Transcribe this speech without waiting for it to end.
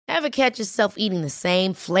Ever catch yourself eating the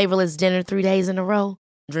same flavorless dinner 3 days in a row?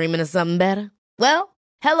 Dreaming of something better? Well,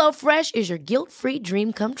 HelloFresh is your guilt-free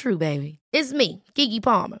dream come true, baby. It's me, Keke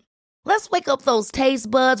Palmer. Let's wake up those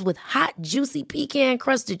taste buds with hot, juicy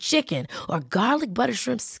pecan-crusted chicken or garlic butter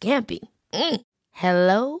shrimp scampi.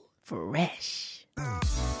 Hello Fresh.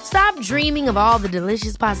 Stop dreaming of all the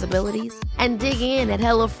delicious possibilities and dig in at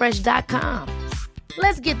HelloFresh.com.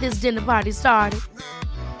 Let's get this dinner party started.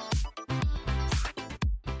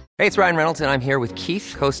 Hey, it's Ryan Reynolds, and I'm here with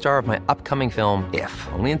Keith, co-star of my upcoming film, If,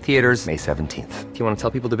 only in theaters May 17th. Do you want to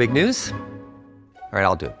tell people the big news? All right,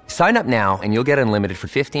 I'll do it. Sign up now and you'll get unlimited for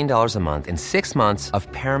 $15 a month and 6 months of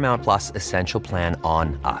Paramount Plus Essential Plan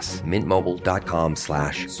on us.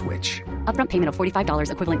 MintMobile.com/switch. Upfront payment of $45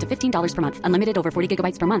 equivalent to $15 per month. Unlimited over 40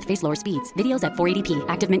 gigabytes per month. Face lower speeds. Videos at 480p.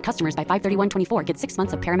 Active Mint customers by 531.24 get 6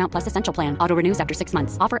 months of Paramount Plus Essential Plan. Auto renews after 6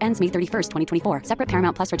 months. Offer ends May 31st, 2024. Separate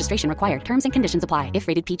Paramount Plus registration required. Terms and conditions apply if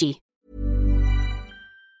rated PG.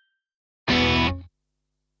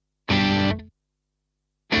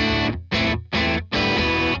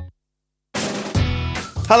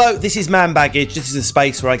 Hello, this is Man Baggage. This is a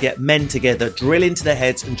space where I get men together, drill into their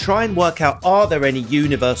heads and try and work out, are there any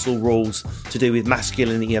universal rules to do with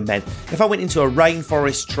masculinity and men? If I went into a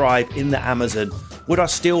rainforest tribe in the Amazon, would I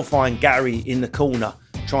still find Gary in the corner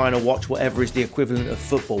trying to watch whatever is the equivalent of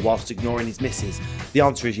football whilst ignoring his missus? The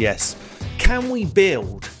answer is yes. Can we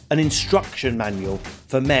build an instruction manual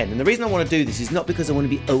for men? And the reason I want to do this is not because I want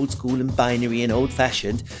to be old school and binary and old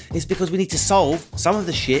fashioned. It's because we need to solve some of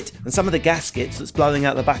the shit and some of the gaskets that's blowing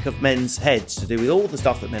out the back of men's heads to do with all the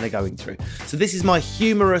stuff that men are going through. So this is my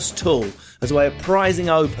humorous tool as a way of prizing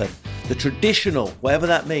open the traditional, whatever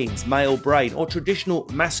that means, male brain, or traditional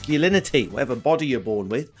masculinity, whatever body you're born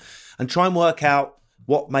with, and try and work out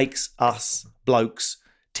what makes us blokes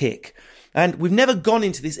tick. And we've never gone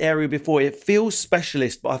into this area before. It feels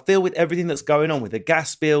specialist, but I feel with everything that's going on with the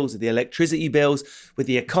gas bills, with the electricity bills, with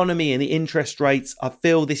the economy and the interest rates, I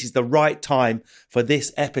feel this is the right time for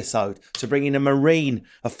this episode to bring in a marine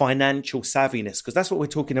of financial savviness, because that's what we're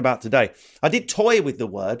talking about today. I did toy with the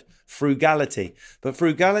word frugality, but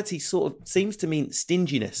frugality sort of seems to mean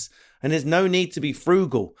stinginess, and there's no need to be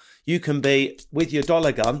frugal. You can be with your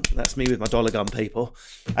dollar gun, that's me with my dollar gun people,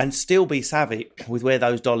 and still be savvy with where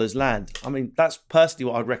those dollars land. I mean, that's personally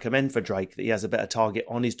what I'd recommend for Drake, that he has a better target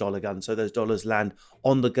on his dollar gun so those dollars land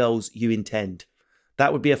on the girls you intend.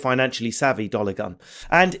 That would be a financially savvy dollar gun.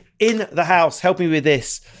 And in the house, helping me with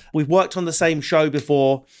this, we've worked on the same show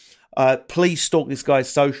before. Please stalk this guy's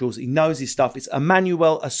socials. He knows his stuff. It's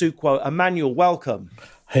Emmanuel Asuquo. Emmanuel, welcome.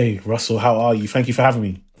 Hey, Russell, how are you? Thank you for having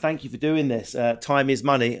me. Thank you for doing this. Time is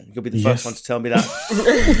money. You'll be the first one to tell me that.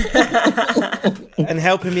 And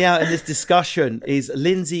helping me out in this discussion is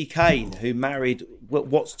Lindsay Kane, who married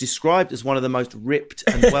what's described as one of the most ripped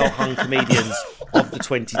and well-hung comedians of the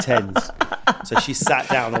 2010s. So she sat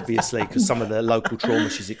down, obviously, because some of the local trauma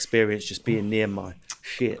she's experienced just being near my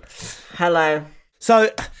shit. Hello. So,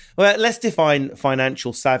 well, let's define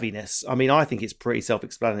financial savviness. I mean, I think it's pretty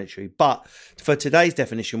self-explanatory. But for today's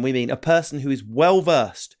definition, we mean a person who is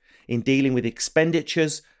well-versed in dealing with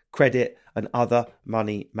expenditures, credit, and other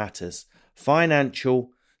money matters.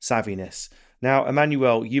 Financial savviness. Now,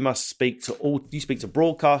 Emmanuel, you speak to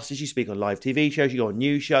broadcasters, you speak on live TV shows, you go on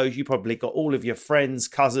news shows, you probably got all of your friends,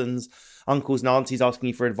 cousins, uncles and aunties asking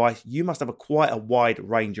you for advice. You must have quite a wide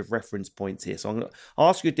range of reference points here. So I'm going to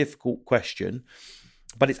ask you a difficult question,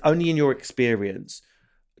 but it's only in your experience.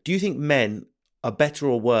 Do you think men are better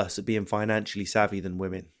or worse at being financially savvy than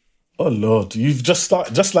women? Oh, Lord, you've just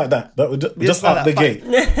started just like that. Just out the gate.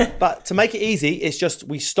 But to make it easy, it's just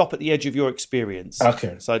we stop at the edge of your experience.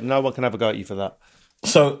 Okay. So no one can have a go at you for that.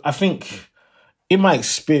 So I think in my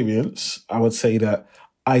experience, I would say that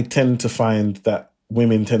I tend to find that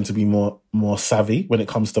women tend to be more savvy when it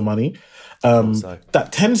comes to money. That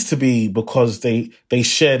tends to be because they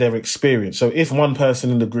share their experience. So if one person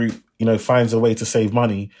in the group, finds a way to save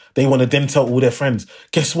money, they want to then tell all their friends,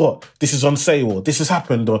 guess what? This is on sale, or this has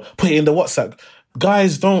happened, or put it in the WhatsApp.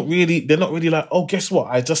 Guys they're not really like, oh, guess what?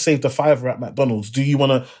 I just saved a $5 at McDonald's. Do you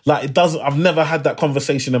want to, I've never had that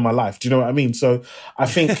conversation in my life. Do you know what I mean? So I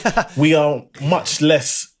think we are much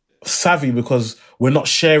less savvy because we're not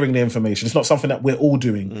sharing the information. It's not something that we're all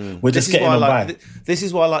doing. We're just getting on by. This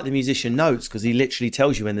is why I like the musician Notes, because he literally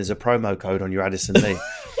tells you when there's a promo code on your Addison Lee.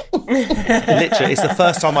 Literally, it's the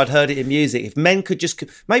first time I'd heard it in music. If men could just,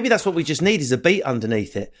 maybe that's what we just need, is a beat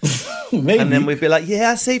underneath it. Maybe. And then we'd be like,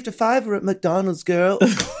 yeah, I saved a $5 at McDonald's, girl.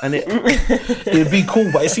 And it'd be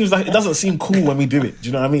cool, but it seems like it doesn't seem cool when we do it. Do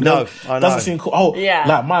you know what I mean? No, I know. It doesn't seem cool. Oh, yeah.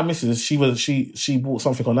 Like my missus, she bought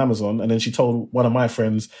something on Amazon, and then she told one of my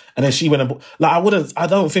friends, and then she went and bought, I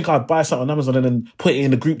don't think I'd buy something on Amazon and then put it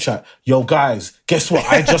in the group chat. Yo, guys, guess what?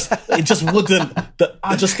 I just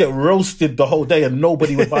get roasted the whole day and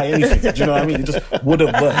nobody would buy anything. Do you know what I mean? It just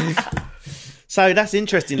wouldn't work. So that's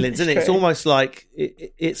interesting, Linz, isn't it? It's almost like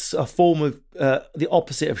it's a form of the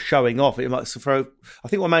opposite of showing off. It might throw. I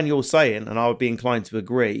think what Emmanuel's saying, and I would be inclined to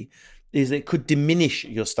agree, is that it could diminish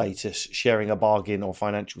your status sharing a bargain or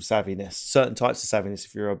financial savviness, certain types of savviness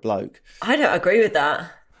if you're a bloke. I don't agree with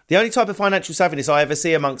that. The only type of financial savviness I ever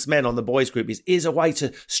see amongst men on the boys group is a way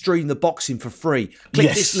to stream the boxing for free.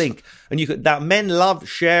 Click this link. And men love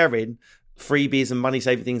sharing freebies and money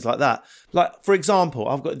saving things like that. Like, for example,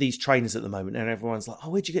 I've got these trainers at the moment and everyone's like, oh,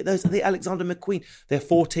 where'd you get those? Are they Alexander McQueen? They're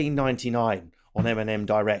 $14.99 on M&M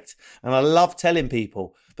Direct. And I love telling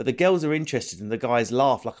people, but the girls are interested and the guys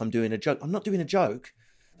laugh like I'm doing a joke. I'm not doing a joke.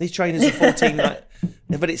 These trainers are $14,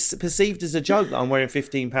 but it's perceived as a joke that I'm wearing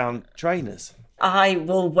 £15 trainers. I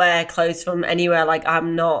will wear clothes from anywhere. Like,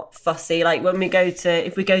 I'm not fussy. Like,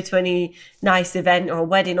 if we go to any nice event or a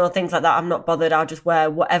wedding or things like that, I'm not bothered. I'll just wear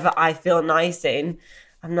whatever I feel nice in.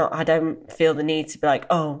 I don't feel the need to be like,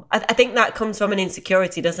 oh, I think that comes from an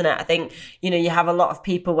insecurity, doesn't it? I think, you have a lot of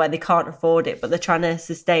people where they can't afford it, but they're trying to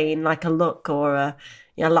sustain like a look or a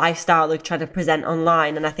lifestyle they're trying to present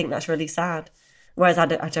online. And I think that's really sad. Whereas I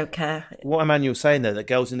don't care. What Emmanuel's saying, though, that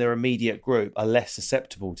girls in their immediate group are less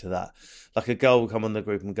susceptible to that. Like, a girl will come on the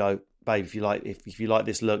group and go, babe, if you like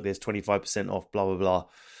this look, there's 25% off, blah, blah, blah.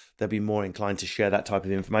 They'll be more inclined to share that type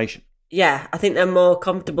of information. Yeah, I think they're more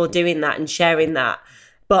comfortable doing that and sharing that.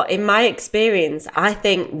 But in my experience, I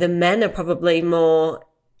think the men are probably more,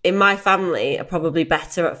 in my family, are probably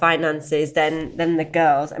better at finances than the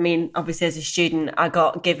girls. I mean, obviously, as a student, I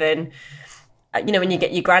got given... when you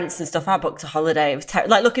get your grants and stuff, I booked a holiday. It was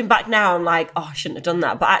like, looking back now, I'm like, oh, I shouldn't have done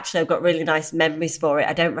that. But actually, I've got really nice memories for it.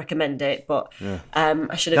 I don't recommend it, but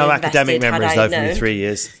I should have invested. No academic memories, though, from your 3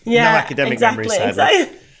 years. Yeah, no academic memories,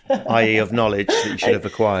 sadly. I.e. of knowledge that you should have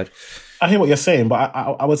acquired. I hear what you're saying, but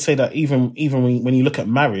I would say that even when you look at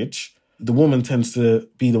marriage, the woman tends to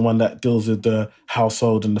be the one that deals with the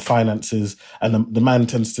household and the finances, and the man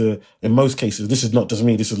tends to, in most cases, this is not just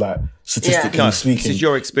me, this is like statistically speaking. This is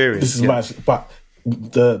your experience. This is but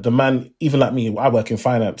the man, even like me, I work in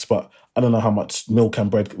finance, but I don't know how much milk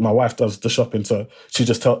and bread. My wife does the shopping, so she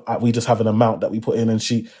just we just have an amount that we put in, and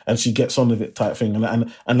she gets on with it type thing.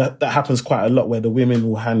 And that happens quite a lot, where the women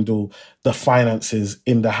will handle the finances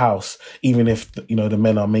in the house, even if the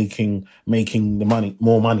men are making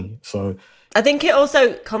more money. So I think it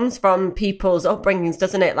also comes from people's upbringings,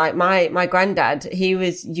 doesn't it? Like my granddad, he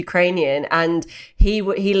was Ukrainian, and he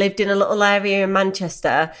lived in a little area in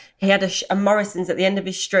Manchester. He had a Morrison's at the end of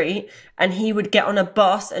his street, and he would get on a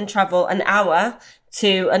bus and travel an hour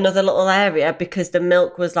to another little area because the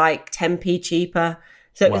milk was like 10p cheaper.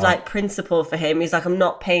 So it was like principle for him. He's like, I'm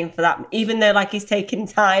not paying for that, even though like he's taking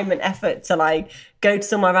time and effort to like go to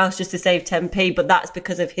somewhere else just to save 10p. But that's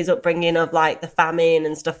because of his upbringing of like the famine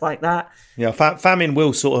and stuff like that. Yeah, famine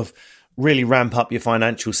will sort of really ramp up your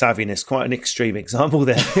financial savviness. Quite an extreme example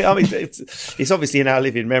there. I mean, it's obviously in our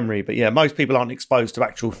living memory, but yeah, most people aren't exposed to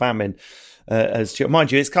actual famine.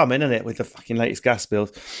 Mind you, it's coming, isn't it, with the fucking latest gas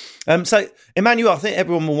bills. So, Emmanuel, I think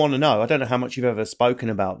everyone will want to know, I don't know how much you've ever spoken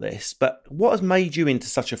about this, but what has made you into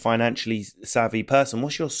such a financially savvy person?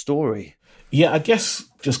 What's your story? Yeah, I guess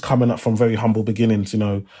just coming up from very humble beginnings,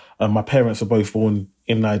 my parents are both born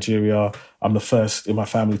in Nigeria. I'm the first in my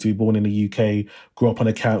family to be born in the UK, grew up on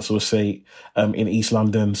a council estate in East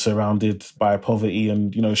London, surrounded by poverty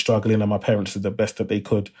and, struggling, and my parents did the best that they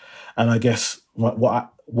could. And I guess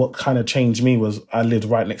what kind of changed me was I lived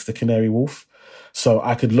right next to Canary Wharf. So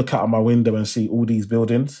I could look out of my window and see all these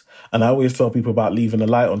buildings. And I always tell people about leaving the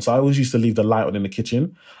light on. So I always used to leave the light on in the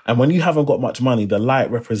kitchen. And when you haven't got much money, the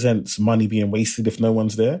light represents money being wasted if no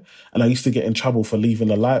one's there. And I used to get in trouble for leaving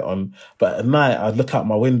the light on. But at night, I'd look out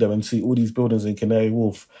my window and see all these buildings in Canary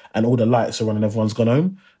Wharf and all the lights are on and everyone's gone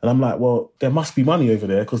home. And I'm like, well, there must be money over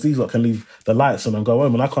there because these lot can leave the lights on and go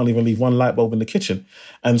home. And I can't even leave one light bulb in the kitchen.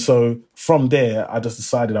 And so from there, I just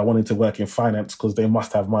decided I wanted to work in finance because they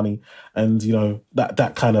must have money. And,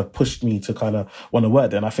 that kind of pushed me to kind of want to work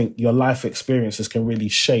there. And I think your life experiences can really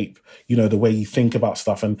shape, the way you think about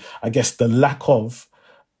stuff. And I guess the lack of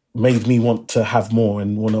made me want to have more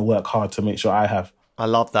and want to work hard to make sure I have. I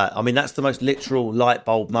love that. I mean, that's the most literal light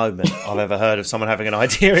bulb moment I've ever heard of someone having an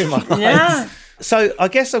idea in my life. Yeah. So I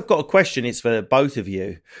guess I've got a question. It's for both of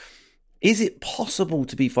you. Is it possible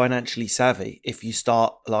to be financially savvy if you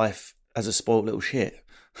start life as a spoiled little shit?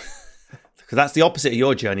 Because that's the opposite of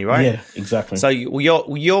your journey, right? Yeah, exactly. So you're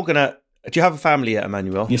going to... Do you have a family yet,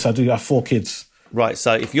 Emmanuel? Yes, I do. I have 4 kids. Right,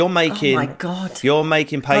 so if you're making, oh my God, if you're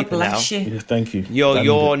making paper now, Yeah, thank you.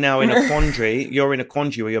 You're now in a quandary. You're in a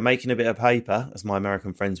quandary where you're making a bit of paper, as my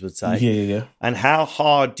American friends would say. Yeah. And how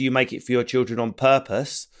hard do you make it for your children on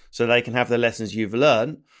purpose so they can have the lessons you've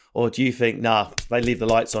learned? Or do you think, nah, they leave the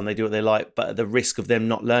lights on, they do what they like, but at the risk of them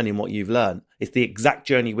not learning what you've learned? It's the exact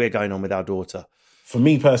journey we're going on with our daughter. For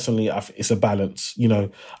me personally, it's a balance. You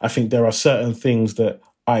know, I think there are certain things that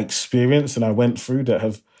I experienced and I went through that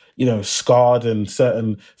have, you know, scarred, and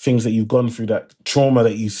certain things that you've gone through, that trauma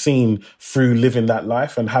that you've seen through living that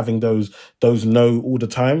life and having those no all the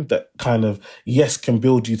time, that kind of, yes, can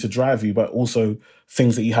build you to drive you, but also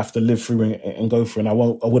things that you have to live through and go through. And I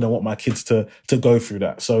wouldn't want my kids to go through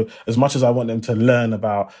that. So as much as I want them to learn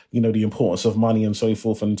about, you know, the importance of money and so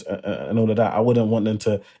forth and all of that, I wouldn't want them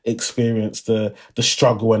to experience the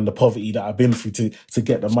struggle and the poverty that I've been through to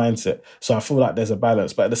get the mindset. So I feel like there's a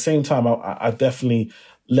balance. But at the same time, I definitely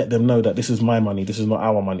let them know that this is my money, this is not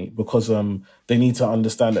our money, because they need to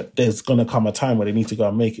understand that there's going to come a time where they need to go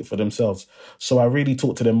and make it for themselves. So I really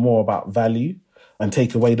talk to them more about value and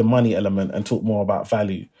take away the money element and talk more about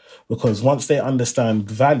value. Because once they understand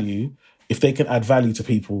value, if they can add value to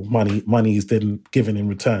people, money is then given in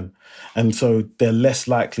return. And so they're less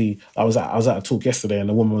likely. I was at a talk yesterday and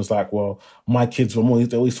the woman was like, well, my kids they're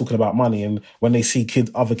always talking about money. And when they see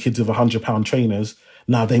other kids with £100 trainers,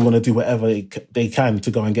 now they want to do whatever they can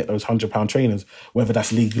to go and get those £100 trainers, whether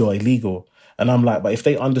that's legal or illegal. And I'm like, but if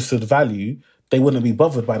they understood value, they wouldn't be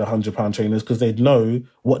bothered by the £100 trainers, because they'd know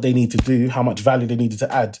what they need to do, how much value they needed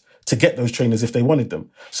to add to get those trainers if they wanted them.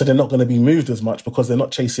 So they're not going to be moved as much because they're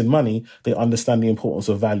not chasing money. They understand the importance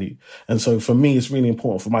of value. And so for me, it's really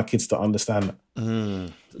important for my kids to understand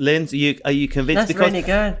that. Linz, are you convinced? That's really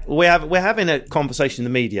good. We're having a conversation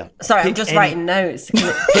in the media. Sorry, I'm just writing notes.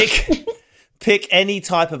 Pick any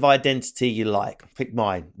type of identity you like. Pick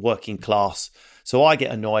mine, working class. So I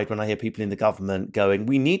get annoyed when I hear people in the government going,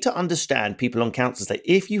 we need to understand people on council estate.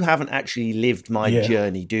 If you haven't actually lived my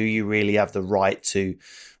journey, do you really have the right to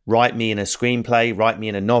write me in a screenplay, write me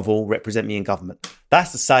in a novel, represent me in government?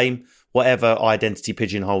 That's the same, whatever identity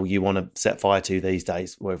pigeonhole you want to set fire to these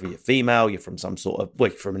days. Whether you're female, you're from some sort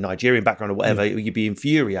of, from a Nigerian background or whatever, you'd be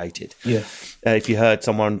infuriated. Yeah. If you heard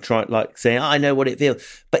someone saying, I know what it feels.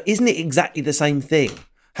 But isn't it exactly the same thing?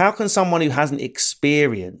 How can someone who hasn't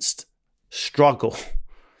experienced struggle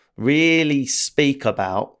really speak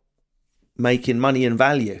about making money and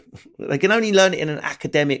value? They can only learn it in an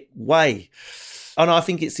academic way. And I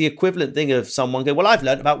think it's the equivalent thing of someone going, well, I've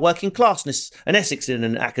learned about working classness and Essex in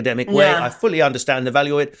an academic way. I fully understand the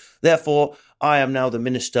value of it. Therefore, I am now the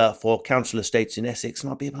Minister for Council Estates in Essex.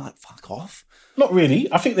 And I'd be like, fuck off. Not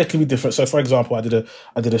really. I think they can be different. So, for example, I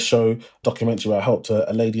did a show documentary where I helped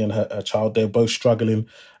a lady and her child. They're both struggling,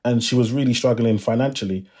 and she was really struggling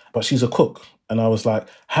financially, but she's a cook. And I was like,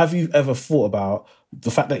 have you ever thought about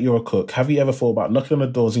the fact that you're a cook? Have you ever thought about knocking on the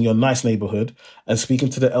doors in your nice neighbourhood and speaking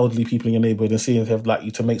to the elderly people in your neighbourhood and seeing if they'd like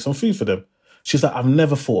you to make some food for them? She's like, I've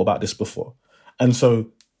never thought about this before. And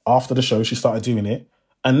so after the show, she started doing it.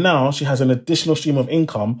 And now she has an additional stream of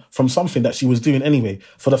income from something that she was doing anyway.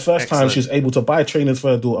 For the first time, she's able to buy trainers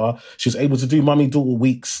for her daughter. She's able to do mummy-daughter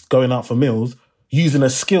weeks going out for meals using a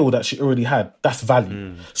skill that she already had. That's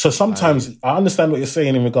value. So sometimes I understand what you're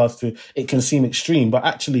saying in regards to it can seem extreme, but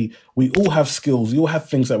actually we all have skills. We all have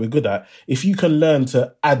things that we're good at. If you can learn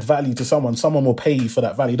to add value to someone will pay you for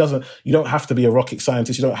that value. You don't have to be a rocket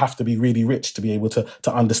scientist. You don't have to be really rich to be able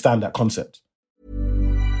to understand that concept.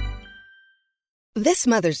 This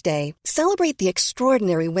Mother's Day, celebrate the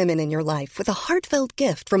extraordinary women in your life with a heartfelt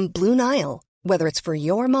gift from Blue Nile. Whether it's for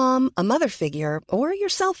your mom, a mother figure, or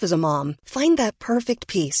yourself as a mom, find that perfect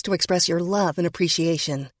piece to express your love and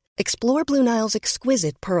appreciation. Explore Blue Nile's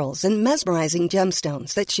exquisite pearls and mesmerizing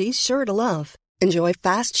gemstones that she's sure to love. Enjoy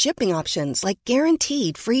fast shipping options like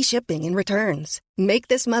guaranteed free shipping and returns. Make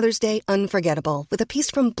this Mother's Day unforgettable with a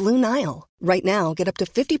piece from Blue Nile. Right now, get up to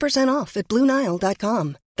 50% off at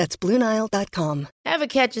BlueNile.com. That's BlueNile.com. Ever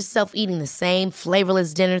catch yourself eating the same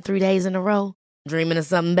flavorless dinner 3 days in a row? Dreaming of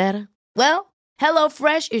something better? Well,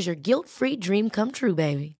 HelloFresh is your guilt-free dream come true,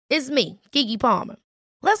 baby. It's me, Keke Palmer.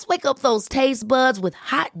 Let's wake up those taste buds with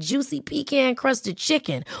hot, juicy pecan-crusted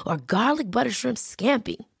chicken or garlic butter shrimp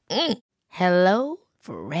scampi. Hello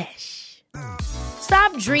Fresh.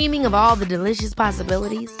 Stop dreaming of all the delicious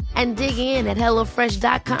possibilities and dig in at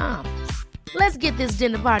HelloFresh.com. Let's get this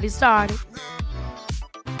dinner party started.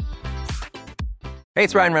 Hey,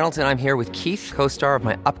 it's Ryan Reynolds, and I'm here with Keith, co-star of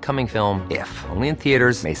my upcoming film, If, only in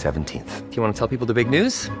theaters May 17th. Do you want to tell people the big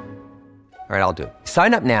news? All right, I'll do it.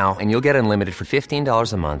 Sign up now and you'll get unlimited for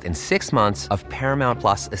 $15 a month and 6 months of Paramount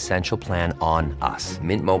Plus Essential Plan on us.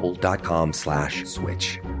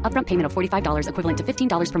 MintMobile.com/switch. Upfront payment of $45 equivalent to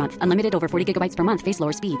 $15 per month. Unlimited over 40 gigabytes per month. Face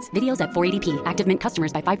lower speeds. Videos at 480p. Active Mint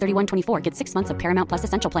customers by 531.24 get 6 months of Paramount Plus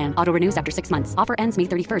Essential Plan. Auto renews after 6 months. Offer ends May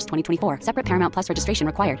 31st, 2024. Separate Paramount Plus registration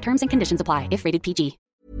required. Terms and conditions apply if rated PG.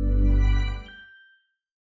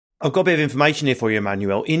 I've got a bit of information here for you,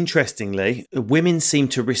 Emmanuel. Interestingly, women seem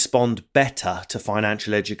to respond better to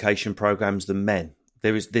financial education programs than men.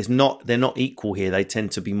 They're not equal here. They tend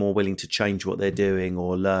to be more willing to change what they're doing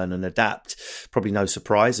or learn and adapt. Probably no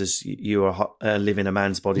surprise, as you live in a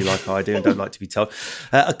man's body like I do and don't like to be told.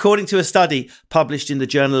 According to a study published in the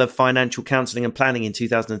Journal of Financial Counselling and Planning in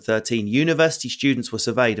 2013, university students were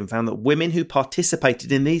surveyed and found that women who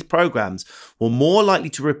participated in these programs were more likely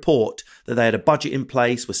to report that they had a budget in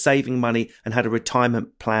place, were saving money and had a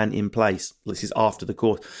retirement plan in place. This is after the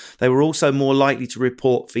course. They were also more likely to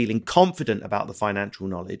report feeling confident about the financial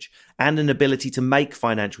knowledge and an ability to make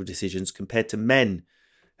financial decisions compared to men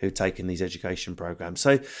who've taken these education programs.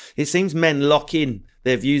 So it seems men lock in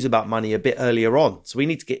their views about money a bit earlier on. So we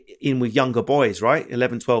need to get in with younger boys, right?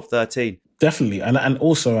 11, 12, 13. Definitely. And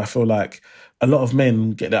also I feel like a lot of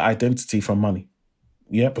men get their identity from money.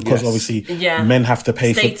 Yeah, because obviously men have to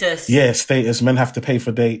pay status. Status. Men have to pay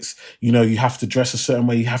for dates. You know, you have to dress a certain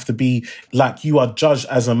way. You have to be like, you are judged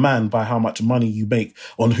as a man by how much money you make,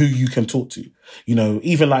 on who you can talk to. You know,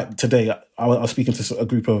 even like today, I was speaking to a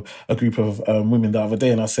group of women the other day,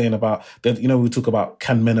 and I was saying about that. You know, we talk about,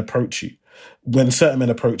 can men approach you? When certain men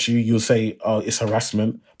approach you, you'll say, oh, it's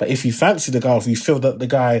harassment. But if you fancy the guy, if you feel that the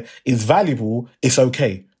guy is valuable, it's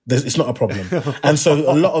okay. It's not a problem. And so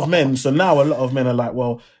now a lot of men are like,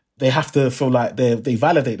 well, they have to feel like they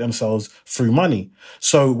validate themselves through money.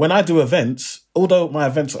 So when I do events, although my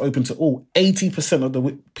events are open to all, 80% of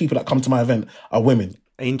the people that come to my event are women.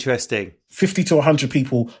 Interesting. 50 to 100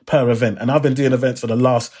 people per event. And I've been doing events for the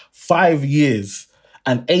last 5 years,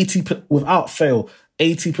 and without fail,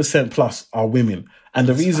 80% plus are women. And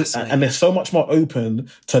the reason, and they're so much more open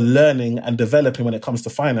to learning and developing when it comes to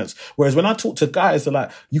finance. Whereas when I talk to guys, they're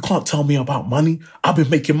like, you can't tell me about money. I've been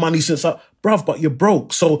making money since bruv, but you're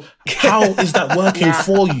broke. So how is that working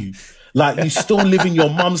for you? Like, you still live in your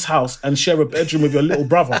mum's house and share a bedroom with your little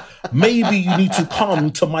brother. Maybe you need to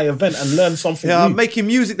come to my event and learn something new. I'm making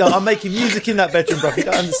music though. I'm making music in that bedroom, bro. You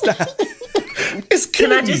don't understand. It's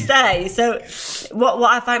Can I just say, so what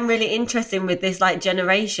I find really interesting with this like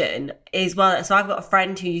generation is, well, so I've got a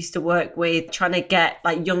friend who used to work with trying to get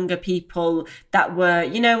like younger people that were,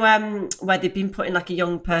 you know, where they've been put in like a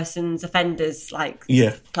young person's offenders like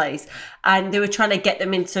place, and they were trying to get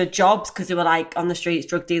them into jobs because they were like on the streets,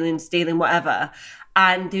 drug dealing, stealing, whatever.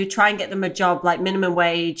 And they would try and get them a job like minimum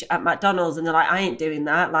wage at McDonald's, and they're like, I ain't doing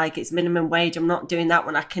that. Like, it's minimum wage. I'm not doing that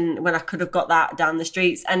when I could have got that down the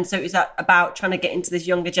streets. And so it was about trying to get into this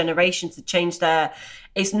younger generation to change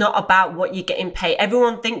it's not about what you're getting paid.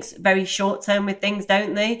 Everyone thinks very short term with things,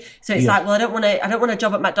 don't they? So it's like, well, I don't want a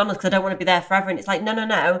job at McDonald's because I don't want to be there forever. And it's like,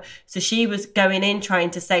 no. So she was going in trying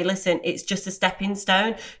to say, listen, it's just a stepping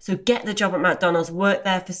stone. So get the job at McDonald's, work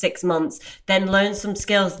there for 6 months, then learn some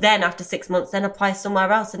skills. Then after 6 months, then apply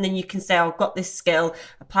somewhere else. And then you can say, oh, I've got this skill,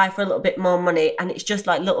 apply for a little bit more money. And it's just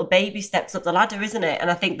like little baby steps up the ladder, isn't it?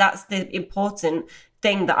 And I think that's the important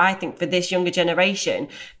thing that I think for this younger generation,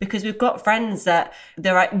 because we've got friends that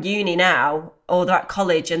they're at uni now or they're at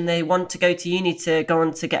college and they want to go to uni to go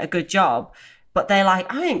on to get a good job, but they're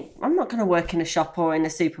like, I'm not going to work in a shop or in a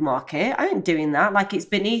supermarket. I ain't doing that. Like, it's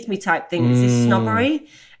beneath me type thing. It's this snobbery.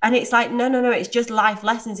 And it's like, no, it's just life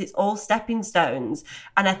lessons. It's all stepping stones.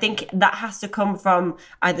 And I think that has to come from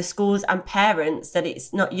either schools and parents, that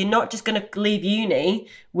you're not just going to leave uni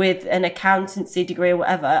with an accountancy degree or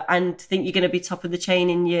whatever and think you're going to be top of the chain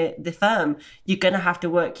in the firm. You're going to have to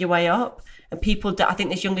work your way up. And I think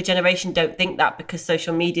this younger generation don't think that because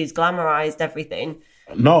social media's glamorized everything.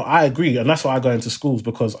 No, I agree. And that's why I go into schools,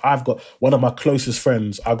 because I've got one of my closest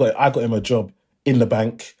friends. I got him a job in the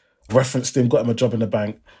bank, referenced him, got him a job in the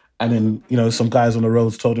bank. And then, you know, some guys on the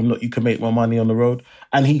roads told him, look, you can make more money on the road.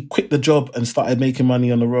 And he quit the job and started making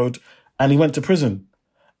money on the road. And he went to prison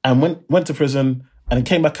and went to prison and then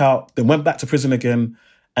came back out, then went back to prison again.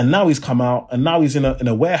 And now he's come out and now he's in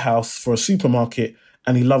a warehouse for a supermarket,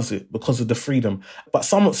 and he loves it because of the freedom. But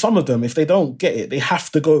some of them, if they don't get it, they have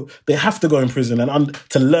to go in prison and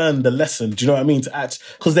to learn the lesson. Do you know what I mean? To act,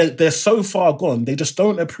 because they're so far gone, they just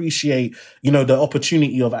don't appreciate, you know, the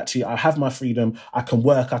opportunity of actually, I have my freedom, I can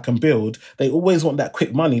work, I can build. They always want that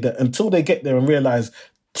quick money, that until they get there and realize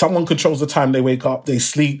Someone controls the time they wake up, they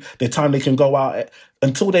sleep, the time they can go out.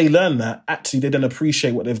 Until they learn that, actually, they don't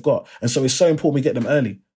appreciate what they've got. And so it's so important we get them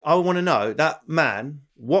early. I want to know, that man,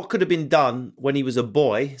 what could have been done when he was a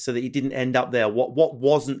boy so that he didn't end up there? What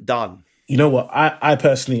wasn't done? You know what? I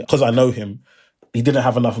personally, because I know him, he didn't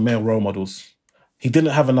have enough male role models. He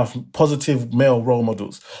didn't have enough positive male role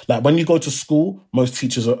models. Like when you go to school, most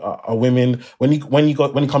teachers are women. When you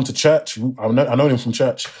come to church, I know him from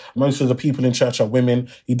church. Most of the people in church are women.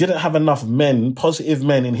 He didn't have enough men, positive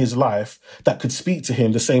men in his life that could speak to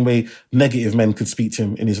him the same way negative men could speak to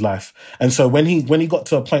him in his life. And so when he got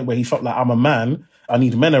to a point where he felt like, I'm a man, I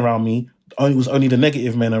need men around me, it was only the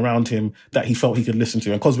negative men around him that he felt he could listen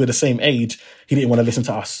to. And because we're the same age, he didn't want to listen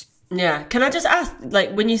to us. Yeah. Can I just ask,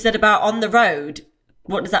 like, when you said about on the road,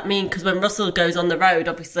 what does that mean? Because when Russell goes on the road,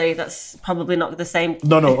 obviously that's probably not the same.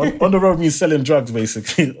 No. On the road means selling drugs,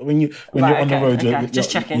 basically. When you're on the road, you're just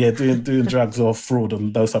checking. Yeah, doing drugs or fraud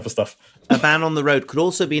and those type of stuff. A man on the road could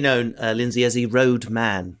also be known, Lindsay, as a road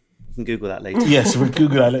man. You can Google that later. Yes, we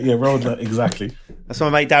Google that. Yeah, road man, exactly. That's my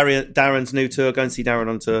mate Darren's new tour. Go and see Darren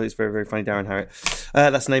on tour. He's very, very funny, Darren Harriott.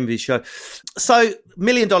 That's the name of his show. So, $1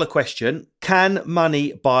 million question. Can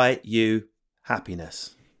money buy you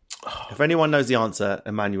happiness? If anyone knows the answer,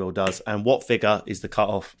 Emmanuel does. And what figure is the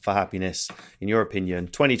cutoff for happiness, in your opinion?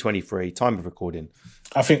 2023, time of recording.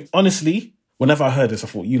 I think, honestly, whenever I heard this, I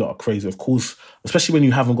thought, you lot are crazy. Of course, especially when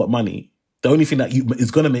you haven't got money, the only thing that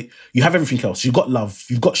is going to make... You have everything else. You've got love,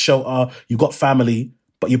 you've got shelter, you've got family,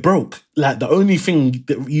 but you're broke. Like, the only thing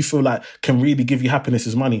that you feel like can really give you happiness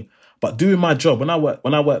is money. But doing my job, when I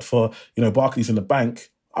worked for, Barclays in the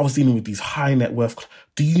bank, I was dealing with these high net worth...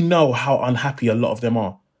 Do you know how unhappy a lot of them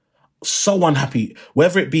are? So unhappy,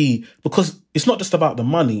 whether it be, because it's not just about the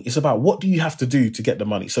money, it's about what do you have to do to get the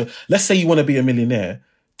money. So let's say you want to be a millionaire,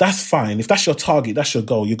 that's fine. If that's your target, that's your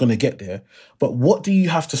goal, you're going to get there. But what do you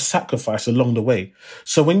have to sacrifice along the way?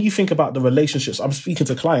 So when you think about the relationships, I'm speaking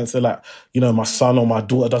to clients, they're like, my son or my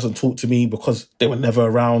daughter doesn't talk to me because they were never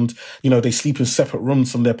around. They sleep in separate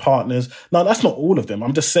rooms from their partners. Now, that's not all of them.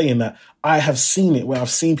 I'm just saying that I have seen it where I've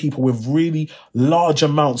seen people with really large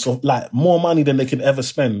amounts of more money than they can ever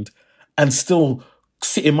spend, and still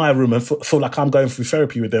sit in my room and feel like I'm going through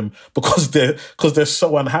therapy with them because they're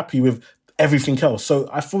so unhappy with everything else. So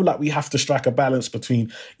I feel like we have to strike a balance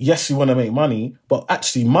between, yes, you want to make money, but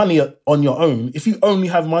actually money on your own, if you only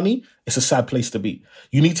have money, it's a sad place to be.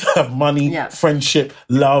 You need to have money, friendship,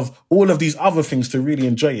 love, all of these other things to really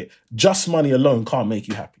enjoy it. Just money alone can't make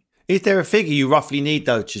you happy. Is there a figure you roughly need,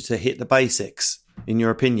 though, to hit the basics, in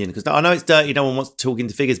your opinion? Because I know it's dirty, no one wants to talk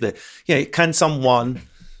into figures, but can someone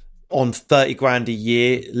on 30 grand a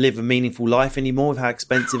year live a meaningful life anymore with how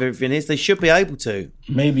expensive everything is? They should be able to.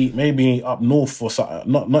 Maybe up north or something,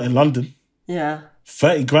 not in London. Yeah.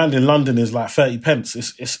 30 grand in London is like 30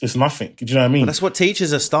 pence. It's nothing. Do you know what I mean? Well, that's what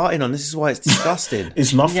teachers are starting on. This is why it's disgusting.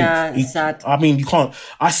 It's nothing. Yeah, it's sad. I mean, you can't...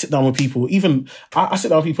 I sit down with people, I sit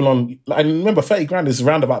down with people on... I remember 30 grand is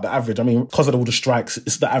around about the average. I mean, because of all the strikes,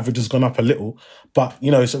 the average has gone up a little. But,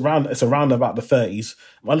 it's around about the 30s.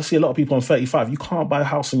 I see a lot of people on 35. You can't buy a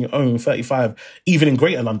house on your own, 35, even in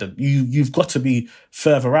Greater London. You've got to be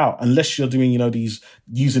further out unless you're doing,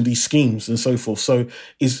 using these schemes and so forth. So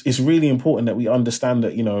it's really important that we understand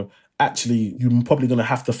that, actually you're probably going to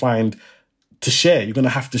have to find to share. You're going to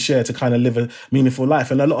have to share to kind of live a meaningful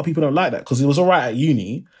life. And a lot of people don't like that because it was all right at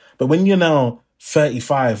uni. But when you're now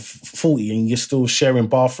 35, 40 and you're still sharing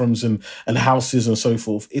bathrooms and houses and so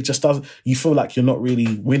forth, it just doesn't, you feel like you're not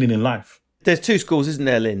really winning in life. There's two schools, isn't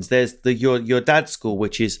there, Linz? There's your dad's school,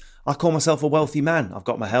 which is, I call myself a wealthy man. I've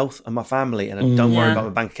got my health and my family and I don't worry about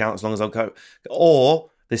my bank account as long as I go. Or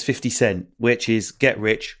there's 50 Cent, which is get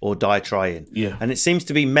rich or die trying. Yeah. And it seems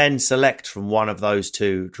to be men select from one of those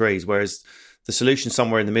two trees, whereas the solution's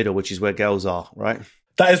somewhere in the middle, which is where girls are, right?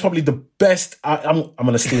 That is probably the best. I'm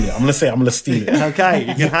going to steal it. I'm going to steal it. Okay,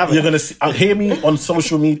 you can have it. You're going to hear me on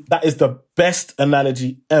social media. That is the best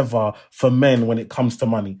analogy ever for men when it comes to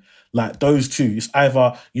money. Like those two, it's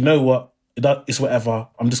either, you know what, it's whatever.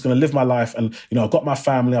 I'm just going to live my life and, I've got my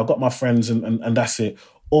family, I've got my friends and that's it.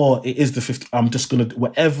 Or it is the 50, I'm just going to,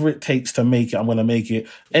 whatever it takes to make it, I'm going to make it.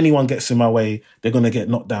 Anyone gets in my way, they're going to get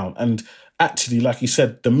knocked down. And actually, like you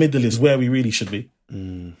said, the middle is where we really should be.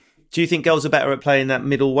 Mm. Do you think girls are better at playing that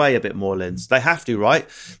middle way a bit more, Linz? They have to, right?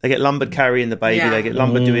 They get lumbered carrying the baby. Yeah. They get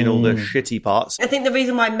lumbered doing all the shitty parts. I think the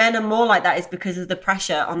reason why men are more like that is because of the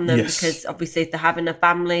pressure on them. Yes. Because obviously if they're having a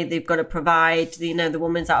family, they've got to provide, the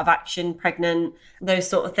woman's out of action, pregnant, those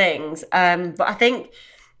sort of things. But I think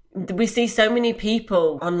we see so many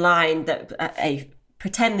people online that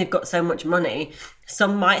pretend they've got so much money.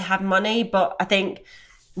 Some might have money, but I think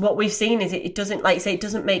what we've seen is it doesn't, like you say, it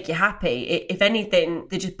doesn't make you happy. If anything,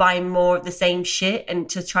 they're just buying more of the same shit and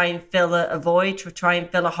to try and fill a void, to try and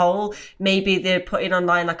fill a hole. Maybe they're putting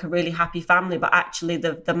online like a really happy family, but actually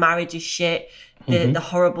the marriage is shit. The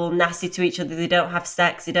horrible, nasty to each other. They don't have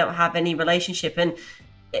sex. They don't have any relationship. And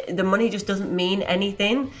the money just doesn't mean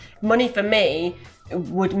anything. Money for me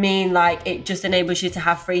would mean like it just enables you to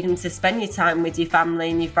have freedom to spend your time with your family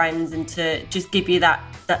and your friends and to just give you that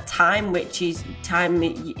time, which is time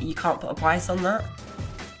you can't put a price on that.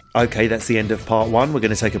 Okay, that's the end of part 1. We're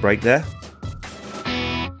going to take a break there.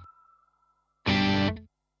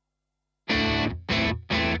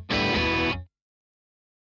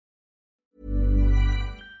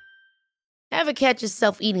 Ever catch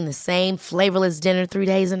yourself eating the same flavorless dinner 3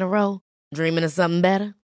 days in a row? Dreaming of something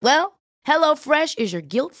better? Well, HelloFresh is your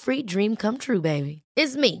guilt-free dream come true, baby.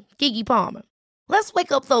 It's me, Keke Palmer. Let's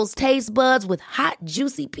wake up those taste buds with hot,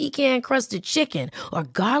 juicy pecan-crusted chicken or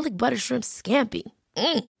garlic butter shrimp scampi.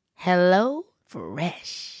 Hello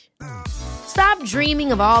Fresh. Stop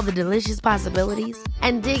dreaming of all the delicious possibilities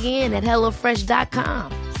and dig in at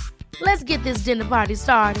HelloFresh.com. Let's get this dinner party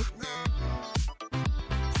started.